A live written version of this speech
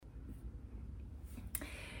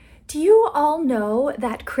Do you all know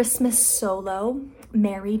that Christmas solo,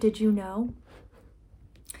 Mary, Did You Know?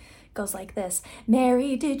 It goes like this.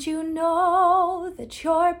 Mary, did you know that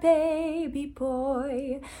your baby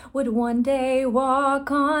boy would one day walk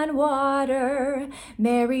on water?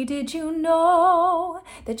 Mary, did you know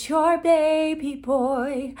that your baby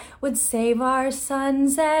boy would save our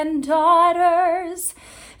sons and daughters?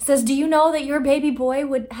 It says, do you know that your baby boy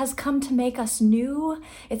has come to make us new?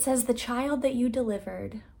 It says, the child that you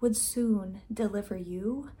delivered would soon deliver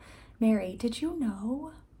you. Mary, did you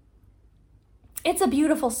know? It's a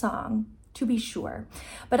beautiful song, to be sure,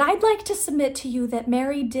 but I'd like to submit to you that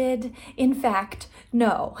Mary did, in fact,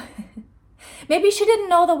 know. Maybe she didn't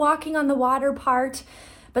know the walking on the water part,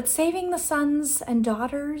 but saving the sons and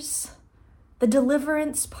daughters, the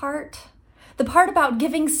deliverance part, the part about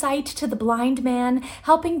giving sight to the blind man,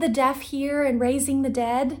 helping the deaf hear and raising the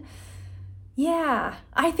dead. Yeah,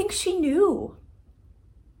 I think she knew.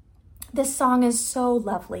 This song is so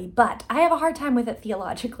lovely, but I have a hard time with it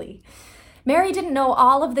theologically. Mary didn't know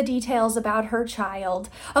all of the details about her child.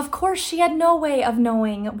 Of course, she had no way of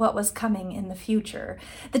knowing what was coming in the future.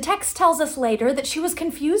 The text tells us later that she was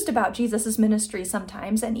confused about Jesus' ministry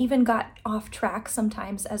sometimes and even got off track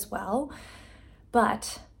sometimes as well.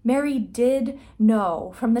 But Mary did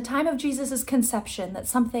know from the time of Jesus' conception that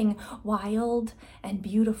something wild and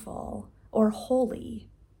beautiful or holy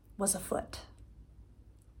was afoot.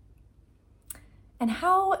 And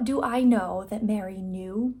how do I know that Mary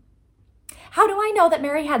knew? How do I know that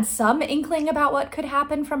Mary had some inkling about what could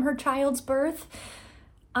happen from her child's birth?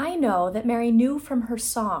 I know that Mary knew from her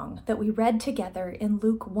song that we read together in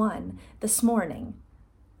Luke 1 this morning.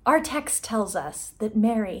 Our text tells us that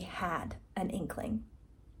Mary had an inkling.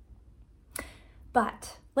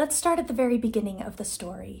 But let's start at the very beginning of the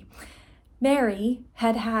story. Mary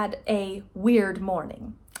had had a weird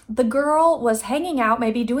morning. The girl was hanging out,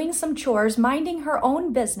 maybe doing some chores, minding her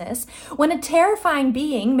own business, when a terrifying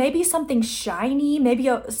being, maybe something shiny, maybe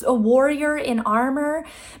a warrior in armor,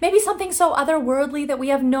 maybe something so otherworldly that we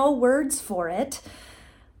have no words for it,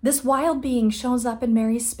 this wild being shows up in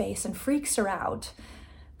Mary's space and freaks her out.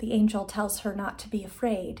 The angel tells her not to be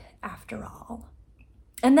afraid after all.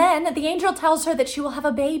 And then the angel tells her that she will have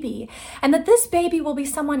a baby and that this baby will be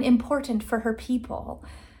someone important for her people.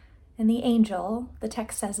 And the angel, the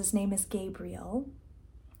text says his name is Gabriel,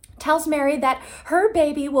 tells Mary that her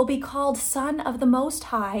baby will be called Son of the Most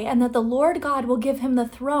High and that the Lord God will give him the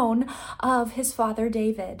throne of his father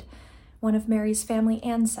David, one of Mary's family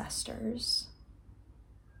ancestors.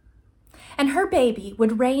 And her baby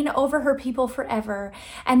would reign over her people forever,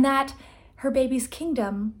 and that her baby's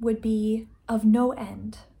kingdom would be of no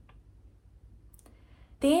end.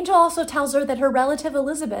 The angel also tells her that her relative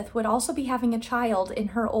Elizabeth would also be having a child in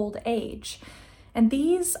her old age. And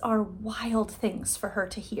these are wild things for her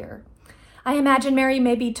to hear. I imagine Mary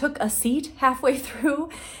maybe took a seat halfway through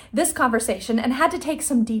this conversation and had to take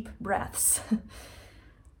some deep breaths.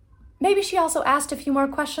 Maybe she also asked a few more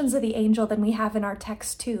questions of the angel than we have in our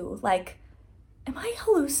text too, like, am I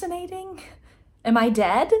hallucinating? Am I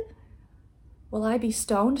dead? Will I be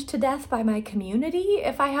stoned to death by my community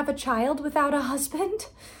if I have a child without a husband?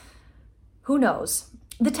 Who knows?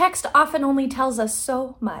 The text often only tells us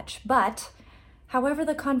so much, but however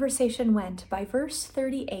the conversation went, by verse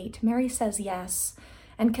 38, Mary says yes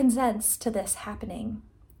and consents to this happening.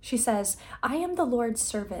 She says, I am the Lord's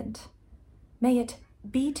servant. May it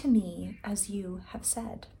be to me as you have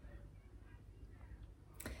said.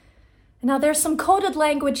 Now, there's some coded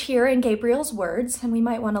language here in Gabriel's words, and we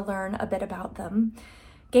might want to learn a bit about them.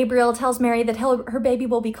 Gabriel tells Mary that her baby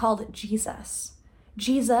will be called Jesus.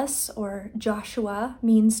 Jesus, or Joshua,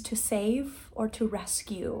 means to save or to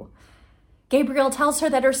rescue. Gabriel tells her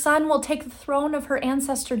that her son will take the throne of her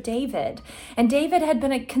ancestor David, and David had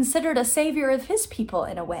been considered a savior of his people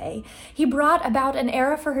in a way. He brought about an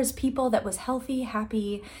era for his people that was healthy,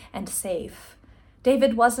 happy, and safe.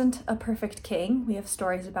 David wasn't a perfect king. We have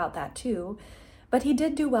stories about that too, but he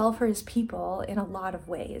did do well for his people in a lot of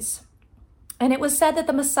ways. And it was said that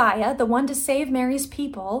the Messiah, the one to save Mary's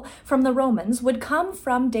people from the Romans, would come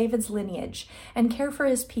from David's lineage and care for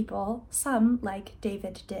his people, some like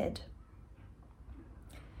David did.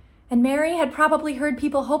 And Mary had probably heard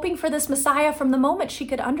people hoping for this Messiah from the moment she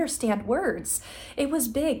could understand words. It was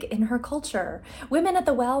big in her culture. Women at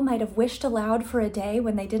the well might have wished aloud for a day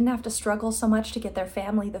when they didn't have to struggle so much to get their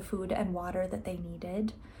family the food and water that they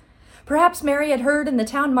needed. Perhaps Mary had heard in the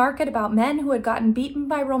town market about men who had gotten beaten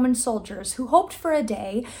by Roman soldiers who hoped for a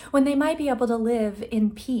day when they might be able to live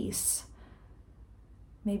in peace.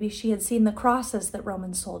 Maybe she had seen the crosses that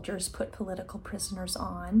Roman soldiers put political prisoners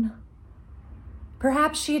on.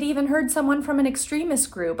 Perhaps she had even heard someone from an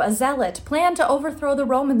extremist group, a zealot, plan to overthrow the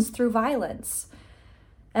Romans through violence.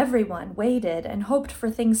 Everyone waited and hoped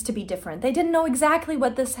for things to be different. They didn't know exactly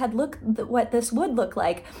what this would look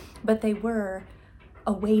like, but they were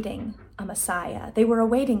awaiting a Messiah. They were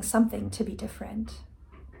awaiting something to be different.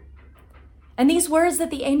 And these words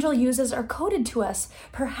that the angel uses are coded to us,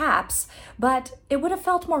 perhaps, but it would have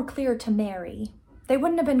felt more clear to Mary. They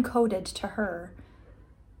wouldn't have been coded to her.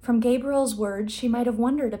 From Gabriel's words, she might have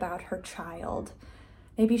wondered about her child.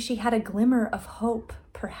 Maybe she had a glimmer of hope,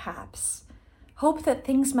 perhaps. Hope that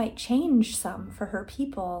things might change some for her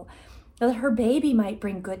people, that her baby might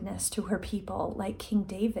bring goodness to her people like King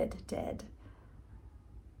David did.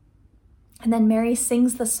 And then Mary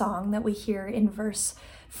sings the song that we hear in verse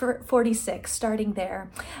 46, starting there.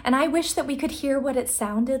 And I wish that we could hear what it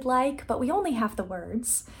sounded like, but we only have the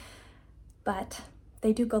words. But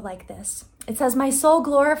they do go like this. It says, "My soul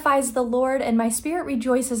glorifies the Lord, and my spirit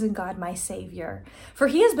rejoices in God, my Savior. For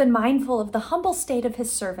he has been mindful of the humble state of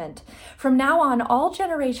his servant. From now on, all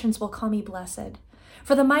generations will call me blessed.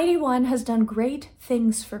 For the Mighty One has done great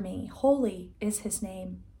things for me. Holy is his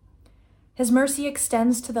name. His mercy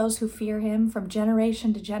extends to those who fear him from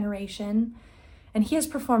generation to generation, and he has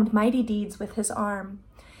performed mighty deeds with his arm.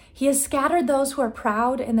 He has scattered those who are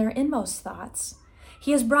proud in their inmost thoughts.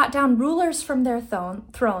 He has brought down rulers from their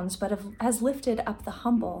thrones, but has lifted up the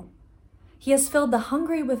humble. He has filled the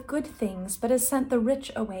hungry with good things, but has sent the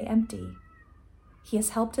rich away empty. He has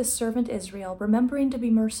helped his servant Israel, remembering to be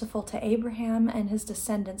merciful to Abraham and his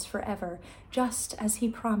descendants forever, just as he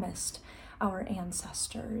promised our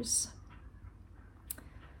ancestors."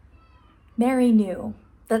 Mary knew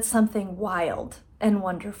that something wild and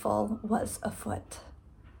wonderful was afoot.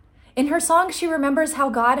 In her song, she remembers how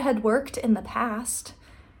God had worked in the past,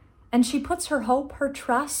 and she puts her hope, her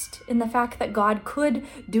trust in the fact that God could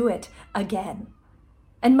do it again,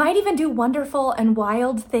 and might even do wonderful and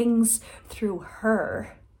wild things through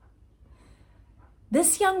her.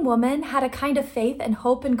 This young woman had a kind of faith and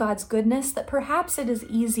hope in God's goodness that perhaps it is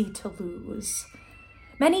easy to lose.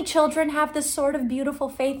 Many children have this sort of beautiful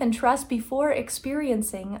faith and trust before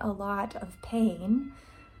experiencing a lot of pain.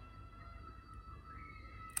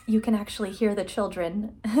 You can actually hear the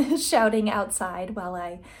children shouting outside while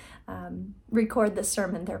I record the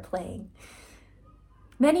sermon they're playing.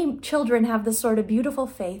 Many children have this sort of beautiful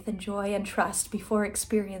faith and joy and trust before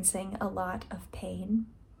experiencing a lot of pain.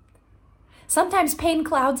 Sometimes pain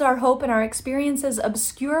clouds our hope and our experiences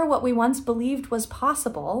obscure what we once believed was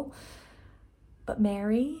possible. But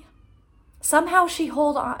Mary, somehow she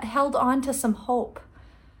held on to some hope.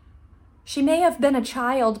 She may have been a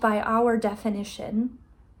child by our definition,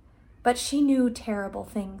 but she knew terrible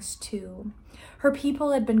things too. Her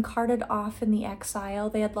people had been carted off in the exile.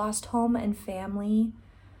 They had lost home and family.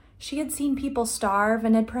 She had seen people starve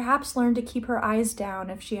and had perhaps learned to keep her eyes down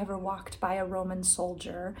if she ever walked by a Roman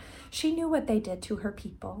soldier. She knew what they did to her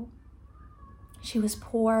people. She was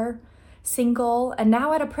poor, single, and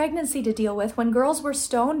now had a pregnancy to deal with when girls were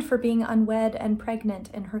stoned for being unwed and pregnant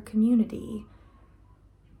in her community.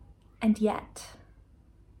 And yet,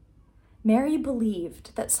 Mary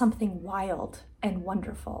believed that something wild and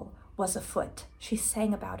wonderful was afoot. She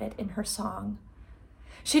sang about it in her song.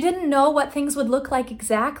 She didn't know what things would look like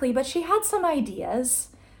exactly, but she had some ideas.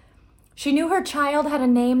 She knew her child had a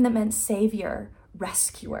name that meant savior,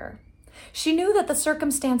 rescuer. She knew that the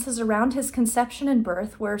circumstances around his conception and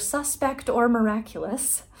birth were suspect or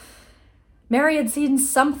miraculous. Mary had seen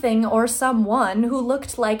something or someone who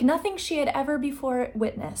looked like nothing she had ever before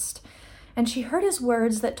witnessed, and she heard his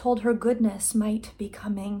words that told her goodness might be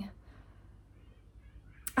coming.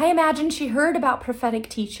 I imagine she heard about prophetic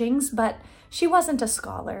teachings, but she wasn't a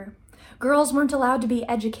scholar. Girls weren't allowed to be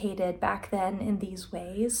educated back then in these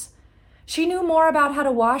ways. She knew more about how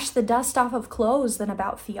to wash the dust off of clothes than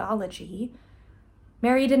about theology.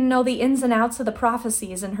 Mary didn't know the ins and outs of the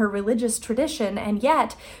prophecies in her religious tradition, and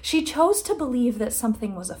yet she chose to believe that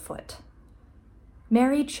something was afoot.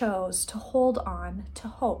 Mary chose to hold on to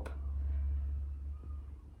hope.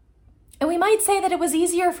 And we might say that it was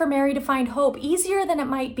easier for Mary to find hope, easier than it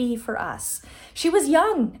might be for us. She was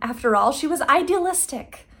young, after all. She was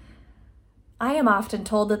idealistic. I am often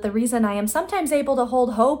told that the reason I am sometimes able to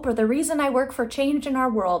hold hope, or the reason I work for change in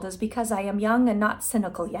our world, is because I am young and not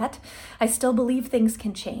cynical yet. I still believe things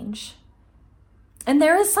can change. And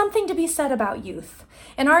there is something to be said about youth.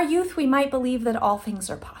 In our youth, we might believe that all things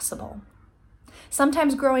are possible.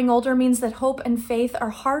 Sometimes growing older means that hope and faith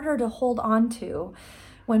are harder to hold on to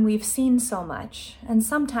when we've seen so much. And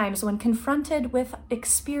sometimes when confronted with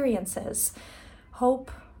experiences,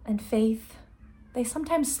 hope and faith, they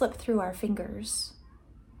sometimes slip through our fingers.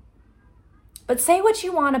 But say what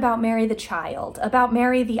you want about Mary the child, about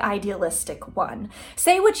Mary the idealistic one.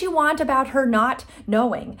 Say what you want about her not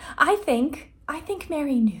knowing. I think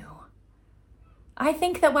Mary knew. I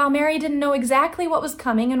think that while Mary didn't know exactly what was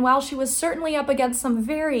coming, and while she was certainly up against some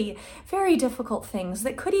very, very difficult things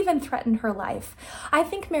that could even threaten her life, I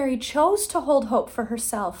think Mary chose to hold hope for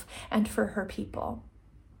herself and for her people.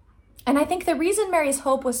 And I think the reason Mary's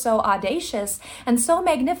hope was so audacious and so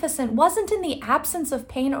magnificent wasn't in the absence of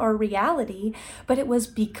pain or reality, but it was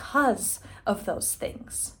because of those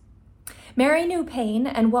things. Mary knew pain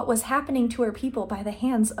and what was happening to her people by the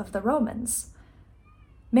hands of the Romans.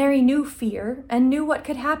 Mary knew fear and knew what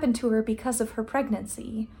could happen to her because of her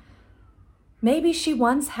pregnancy. Maybe she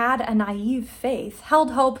once had a naive faith,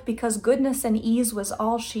 held hope because goodness and ease was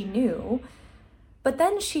all she knew. But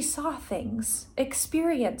then she saw things,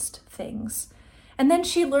 experienced things. And then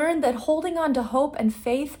she learned that holding on to hope and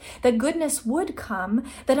faith, that goodness would come,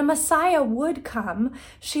 that a Messiah would come,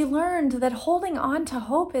 she learned that holding on to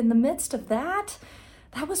hope in the midst of that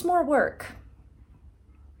was more work.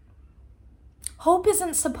 Hope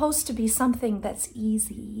isn't supposed to be something that's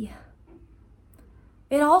easy.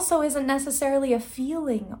 It also isn't necessarily a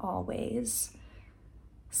feeling always.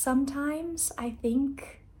 Sometimes, I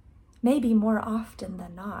think, maybe more often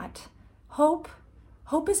than not, hope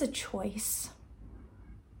is a choice.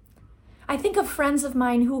 I think of friends of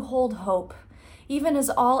mine who hold hope, even as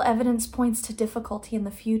all evidence points to difficulty in the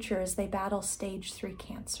future as they battle stage 3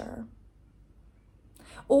 cancer.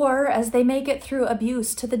 Or as they make it through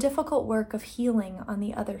abuse to the difficult work of healing on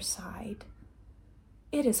the other side.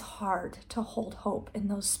 It is hard to hold hope in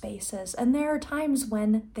those spaces, and there are times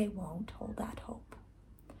when they won't hold that hope.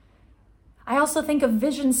 I also think of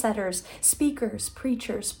vision setters, speakers,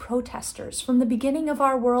 preachers, protesters from the beginning of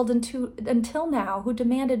our world until now who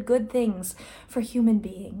demanded good things for human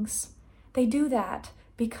beings. They do that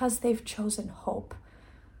because they've chosen hope.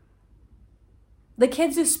 The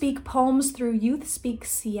kids who speak poems through Youth Speak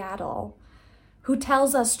Seattle, who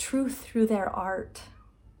tells us truth through their art.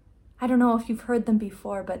 I don't know if you've heard them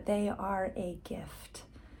before, but they are a gift.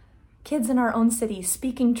 Kids in our own city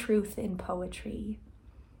speaking truth in poetry.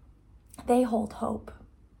 They hold hope.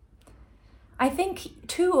 I think,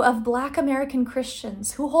 too, of Black American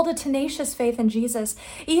Christians who hold a tenacious faith in Jesus,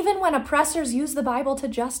 even when oppressors use the Bible to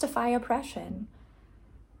justify oppression.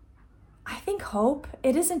 I think hope,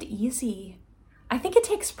 it isn't easy. I think it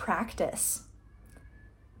takes practice.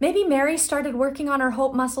 Maybe Mary started working on her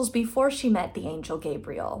hope muscles before she met the angel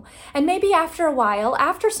Gabriel. And maybe after a while,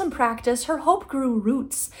 after some practice, her hope grew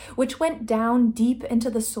roots, which went down deep into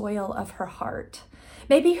the soil of her heart.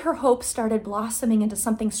 Maybe her hope started blossoming into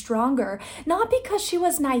something stronger, not because she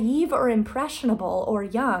was naive or impressionable or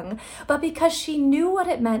young, but because she knew what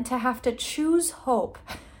it meant to have to choose hope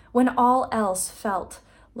when all else felt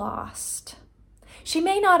lost. She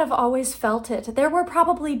may not have always felt it. There were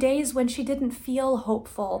probably days when she didn't feel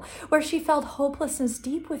hopeful, where she felt hopelessness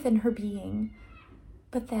deep within her being.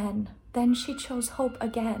 But then she chose hope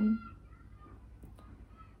again.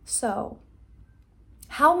 So,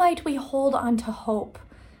 how might we hold on to hope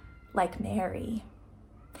like Mary?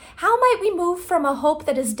 How might we move from a hope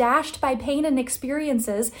that is dashed by pain and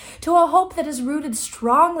experiences to a hope that is rooted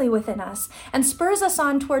strongly within us and spurs us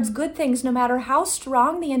on towards good things no matter how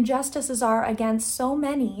strong the injustices are against so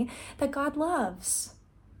many that God loves?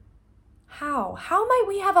 How? How might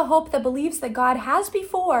we have a hope that believes that God has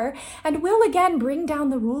before and will again bring down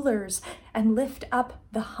the rulers and lift up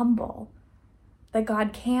the humble? That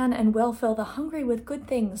God can and will fill the hungry with good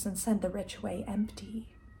things and send the rich away empty?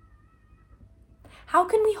 How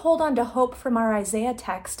can we hold on to hope from our Isaiah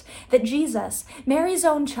text that Jesus, Mary's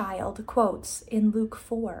own child, quotes in Luke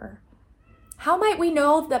 4? How might we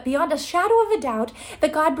know that beyond a shadow of a doubt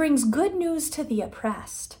that God brings good news to the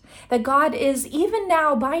oppressed? That God is even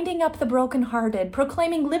now binding up the brokenhearted,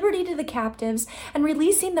 proclaiming liberty to the captives, and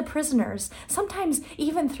releasing the prisoners, sometimes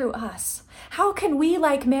even through us? How can we,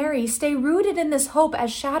 like Mary, stay rooted in this hope as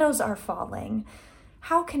shadows are falling?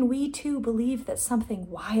 How can we too believe that something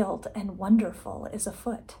wild and wonderful is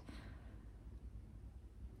afoot?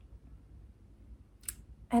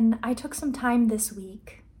 And I took some time this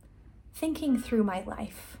week thinking through my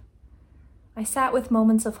life. I sat with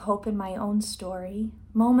moments of hope in my own story,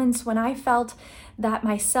 moments when I felt that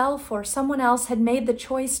myself or someone else had made the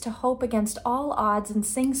choice to hope against all odds and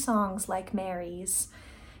sing songs like Mary's.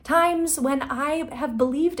 Times when I have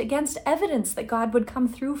believed against evidence that God would come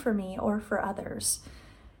through for me or for others.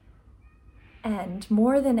 And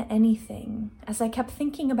more than anything, as I kept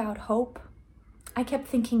thinking about hope, I kept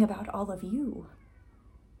thinking about all of you.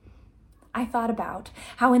 I thought about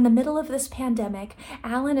how in the middle of this pandemic,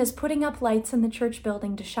 Alan is putting up lights in the church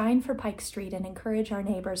building to shine for Pike Street and encourage our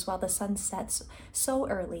neighbors while the sun sets so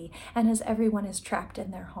early and as everyone is trapped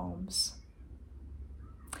in their homes.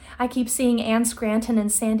 I keep seeing Ann Scranton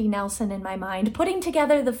and Sandy Nelson in my mind, putting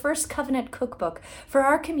together the First Covenant cookbook for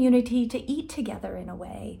our community to eat together in a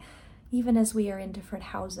way, even as we are in different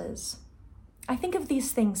houses. I think of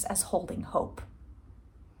these things as holding hope.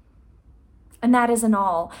 And that isn't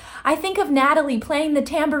all. I think of Natalie playing the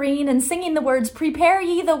tambourine and singing the words, "Prepare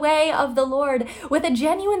ye the way of the Lord," with a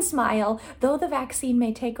genuine smile, though the vaccine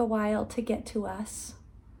may take a while to get to us.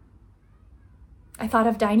 I thought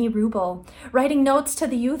of Diney Rubel, writing notes to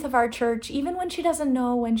the youth of our church, even when she doesn't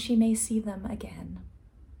know when she may see them again.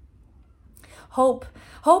 Hope.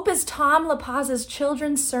 Hope is Tom LaPaz's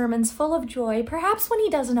children's sermons full of joy, perhaps when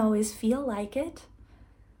he doesn't always feel like it.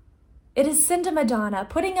 It is Cinda Madonna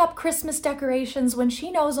putting up Christmas decorations when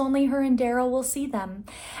she knows only her and Daryl will see them.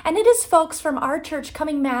 And it is folks from our church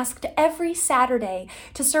coming masked every Saturday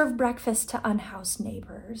to serve breakfast to unhoused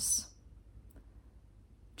neighbors.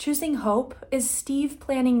 Choosing hope is Steve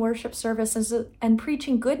planning worship services and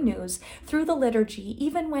preaching good news through the liturgy,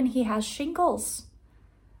 even when he has shingles.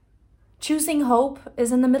 Choosing hope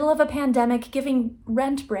is in the middle of a pandemic giving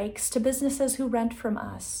rent breaks to businesses who rent from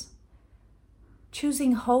us.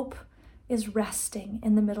 Choosing hope is resting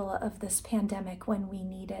in the middle of this pandemic when we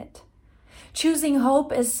need it. Choosing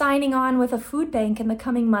hope is signing on with a food bank in the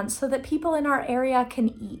coming months so that people in our area can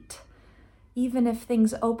eat, even if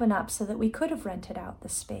things open up so that we could have rented out the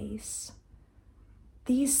space.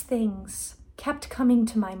 These things kept coming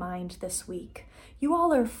to my mind this week. You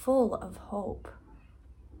all are full of hope.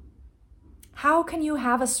 How can you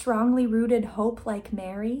have a strongly rooted hope like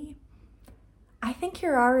Mary? I think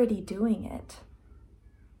you're already doing it.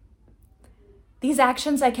 These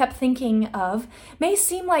actions I kept thinking of may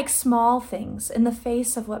seem like small things in the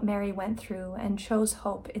face of what Mary went through and chose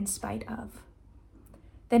hope in spite of.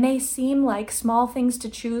 They may seem like small things to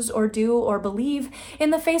choose or do or believe in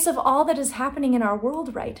the face of all that is happening in our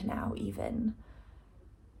world right now, even.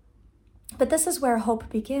 But this is where hope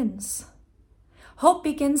begins. Hope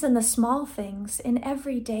begins in the small things, in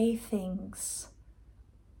everyday things.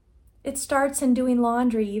 It starts in doing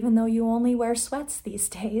laundry, even though you only wear sweats these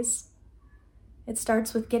days. It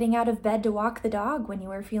starts with getting out of bed to walk the dog when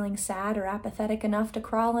you are feeling sad or apathetic enough to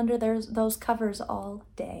crawl under those covers all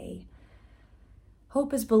day.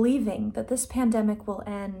 Hope is believing that this pandemic will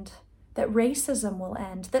end, that racism will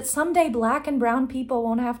end, that someday Black and brown people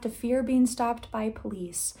won't have to fear being stopped by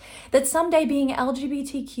police, that someday being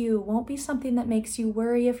LGBTQ won't be something that makes you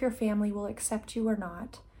worry if your family will accept you or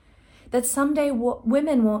not, that someday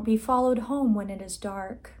women won't be followed home when it is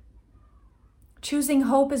dark. Choosing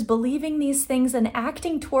hope is believing these things and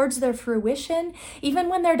acting towards their fruition, even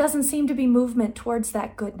when there doesn't seem to be movement towards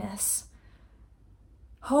that goodness.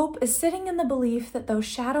 Hope is sitting in the belief that though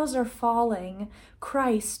shadows are falling,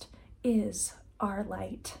 Christ is our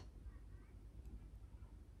light.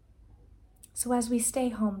 So as we stay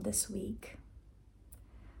home this week,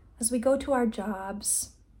 as we go to our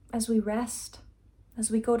jobs, as we rest, as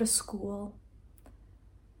we go to school,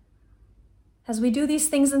 as we do these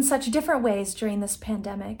things in such different ways during this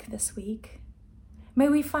pandemic this week, may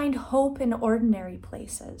we find hope in ordinary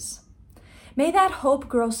places. May that hope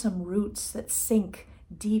grow some roots that sink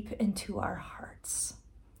deep into our hearts.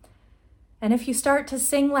 And if you start to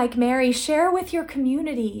sing like Mary, share with your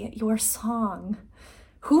community your song.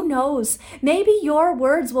 Who knows? Maybe your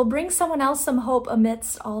words will bring someone else some hope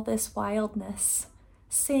amidst all this wildness.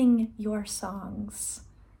 Sing your songs.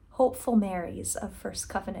 Hopeful Marys of First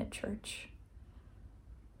Covenant Church.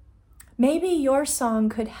 Maybe your song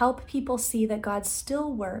could help people see that God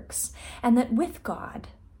still works and that with God,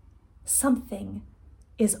 something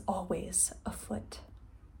is always afoot.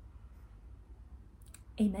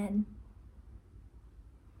 Amen.